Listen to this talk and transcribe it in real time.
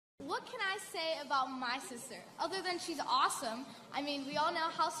what can I say about my sister? Other than she's awesome. I mean, we all know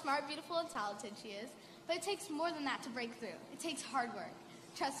how smart, beautiful, and talented she is. But it takes more than that to break through. It takes hard work.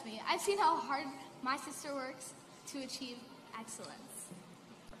 Trust me, I've seen how hard my sister works to achieve excellence.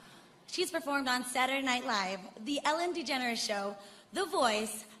 She's performed on Saturday Night Live, The Ellen DeGeneres Show, The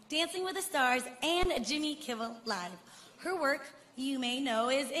Voice, Dancing with the Stars, and Jimmy Kimmel Live. Her work, you may know,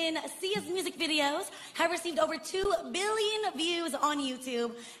 is in Sia's music videos, have received over 2 billion views on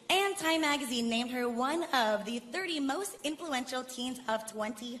YouTube, and Time Magazine named her one of the 30 most influential teens of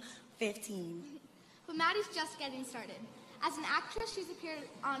 2015. But Maddie's just getting started. As an actress, she's appeared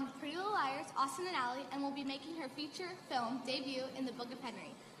on Pretty Little Liars, Austin and Ally, and will be making her feature film debut in The Book of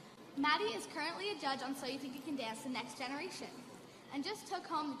Henry. Maddie is currently a judge on So You Think You Can Dance: The Next Generation, and just took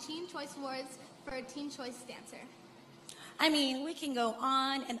home the Teen Choice Awards for Teen Choice Dancer. I mean, we can go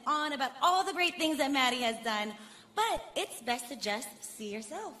on and on about all the great things that Maddie has done, but it's best to just see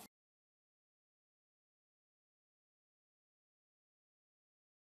yourself.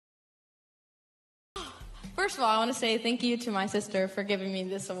 First of all, I want to say thank you to my sister for giving me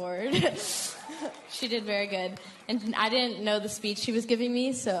this award. She did very good. And I didn't know the speech she was giving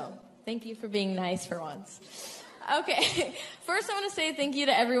me, so thank you for being nice for once. Okay, first I want to say thank you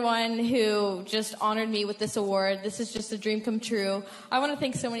to everyone who just honored me with this award. This is just a dream come true. I want to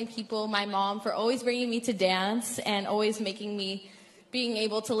thank so many people, my mom, for always bringing me to dance and always making me being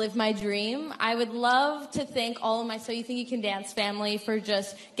able to live my dream. I would love to thank all of my So You Think You Can Dance family for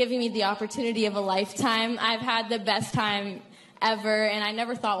just giving me the opportunity of a lifetime. I've had the best time ever, and I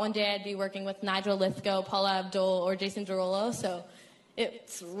never thought one day I'd be working with Nigel Lithgow, Paula Abdul, or Jason Derulo, so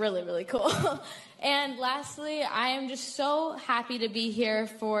it's really, really cool. And lastly, I am just so happy to be here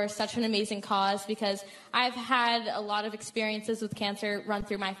for such an amazing cause because I've had a lot of experiences with cancer run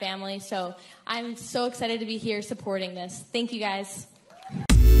through my family, so I'm so excited to be here supporting this. Thank you, guys.